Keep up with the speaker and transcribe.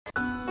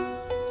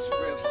It's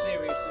real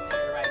serious in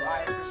here right now.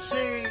 Riot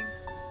machine.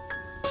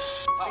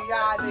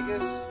 VI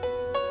niggas.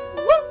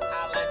 Woo!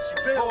 I'll let you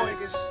Phil boys.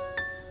 niggas.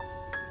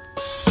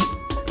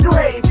 You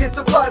hate, get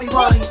the bloody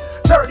money.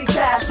 Dirty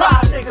cash,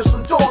 live niggas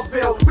from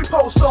Dorkville. We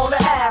post on the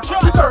app.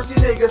 We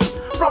thirsty niggas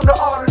from the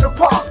art of the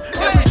park.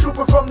 Every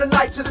trooper from the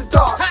night to the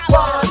dark.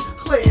 One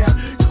clear.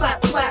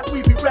 Clap, clap,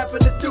 we be reppin'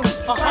 the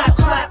deuce. Clap,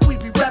 clap, we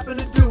be reppin'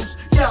 the deuce.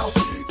 Yo,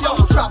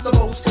 who drop the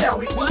most? Tell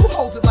me, who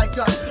hold it like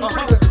us?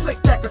 Bring a click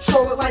that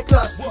control it like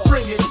us.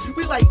 Bring it,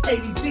 we like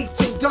 80 deep,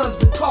 10 guns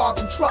and cars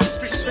and trucks.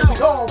 And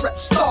we all rep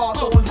star,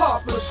 going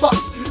hard for the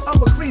bucks.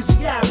 I'm a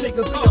greasy ass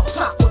nigga, be up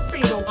top with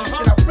Pheno.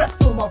 And I rep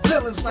for my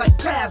villains like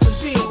Taz and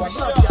Dino. I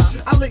love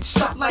ya. I lick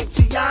shot like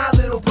T.I.,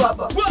 little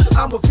brother.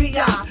 I'm a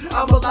VI,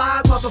 I'm a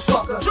live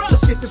motherfucker.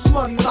 Let's get this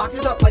money, lock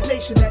it up like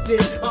Nation that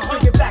did. Let's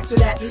bring it back to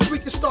that. We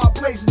can start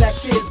blazing that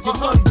kids. Get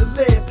money to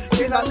live.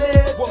 Can I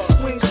live?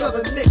 We ain't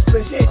Southern Knicks for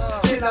hits.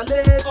 Can I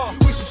live?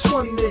 We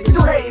some 20 niggas.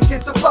 You hate,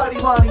 get the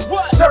bloody money.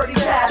 Dirty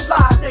cash,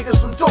 live niggas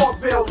from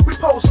Dorkville. We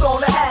post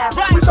on the app.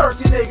 We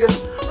thirsty niggas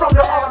from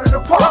the art of the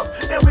park.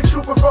 And we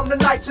trooper from the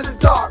night to the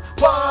dark.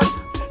 One,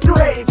 you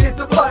hate, get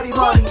the bloody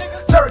money.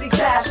 Dirty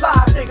cash,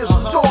 live niggas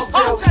from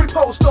Dorkville. We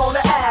post on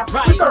the app.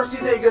 We thirsty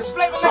niggas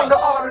from the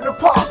art of the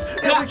park.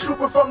 And we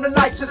trooper from the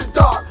night to the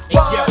dark.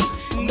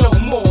 One. No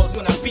more's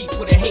when I beef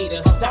with the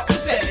haters. I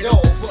set it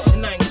off.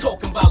 And I ain't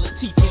talking about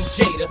Latifah and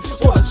Jada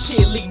or the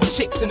cheerleading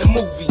chicks in the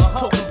movie. I'm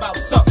talking about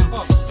something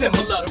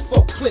similar to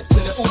 4 clips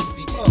in the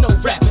Uzi. No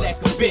rapper that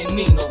could bend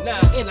Nino.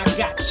 And I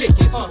got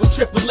chickens with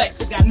Triple X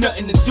that got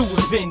nothing to do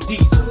with Vin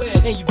Diesel.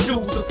 And you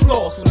dudes are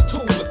floss with a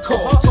tool to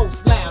call.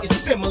 Toast loud, it's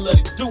similar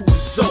to dude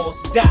exhaust.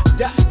 Got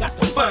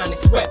the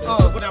finest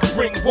weapons. When I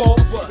bring war,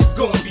 it's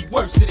gonna be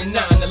worse than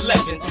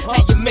 9/11.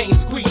 Had your main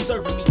squeeze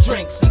serving me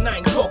drinks. And I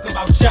ain't talking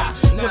about Ja.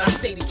 When I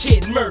say the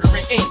kid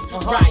murdering ink,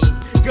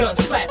 Riot, guns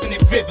clapping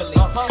it vividly.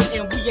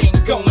 And we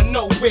ain't going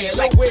nowhere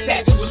like the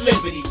Statue of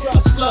Liberty.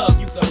 A slug,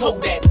 you can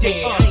hold that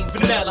dead. I ain't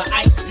Vanilla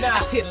Ice, I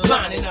tear the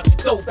line and out your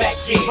throwback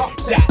gear.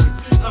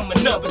 I'm a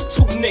number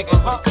 2 nigga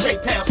with a Trey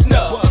Pound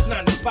snub.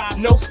 9 to 5,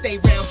 no stay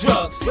round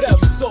drugs.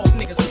 You soft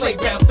niggas play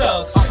round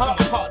thugs. I'm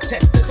a heart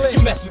tester.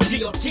 You mess with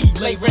DOT,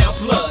 lay round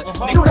blood.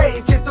 You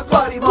hate, get the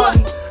bloody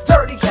money.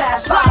 Dirty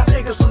cash, live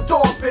niggas from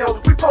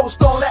Dorkville. We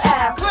post on the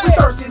app. We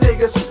thirsty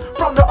niggas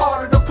from the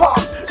art of the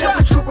park. And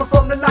we trooper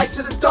from the night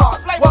to the dark.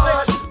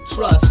 One.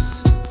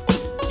 Trust.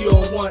 You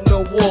don't want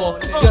no war.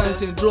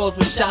 Guns and drawers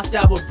with shots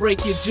that will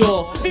break your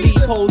jaw. Leave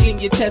holes in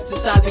your chest the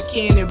size of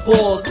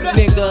cannonballs.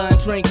 Nigga and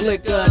drink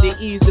liquor to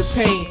ease the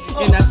pain.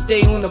 And I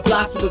stay on the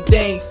blocks with them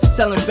dames,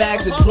 selling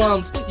bags of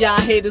drums.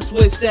 Y'all haters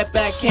with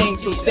setback cane.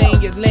 So stay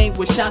in your lane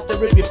with shots that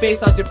rip your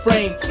face out your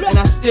frame. And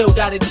I still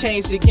gotta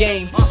change the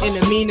game. And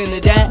the meaning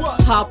of that,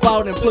 hop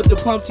out and put the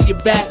pump to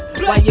your back.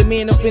 While your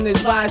man up in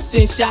his line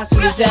send shots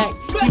in his act.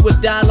 He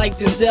would die like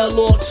Denzel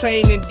off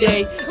training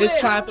day.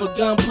 It's time for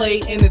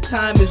gunplay and the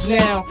time is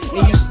now.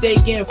 And you stay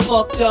getting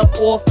fucked up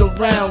off the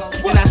rounds.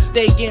 And I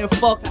stay getting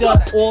fucked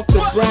up off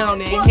the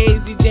ground. And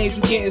hazy days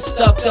you getting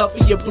stuck up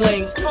in your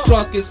blings.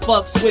 Drunk as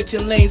fuck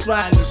switching lanes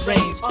riding the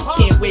range.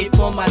 Can't wait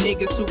for my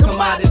niggas to come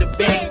out of the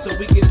bang so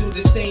we can do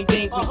the same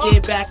thing we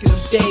did back in them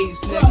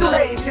days, You nigga.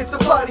 hate, get the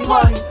bloody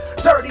money.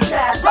 Dirty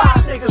cash,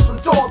 live niggas from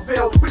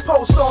Dorkville. We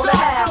post on the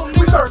app.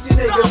 We thirsty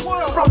niggas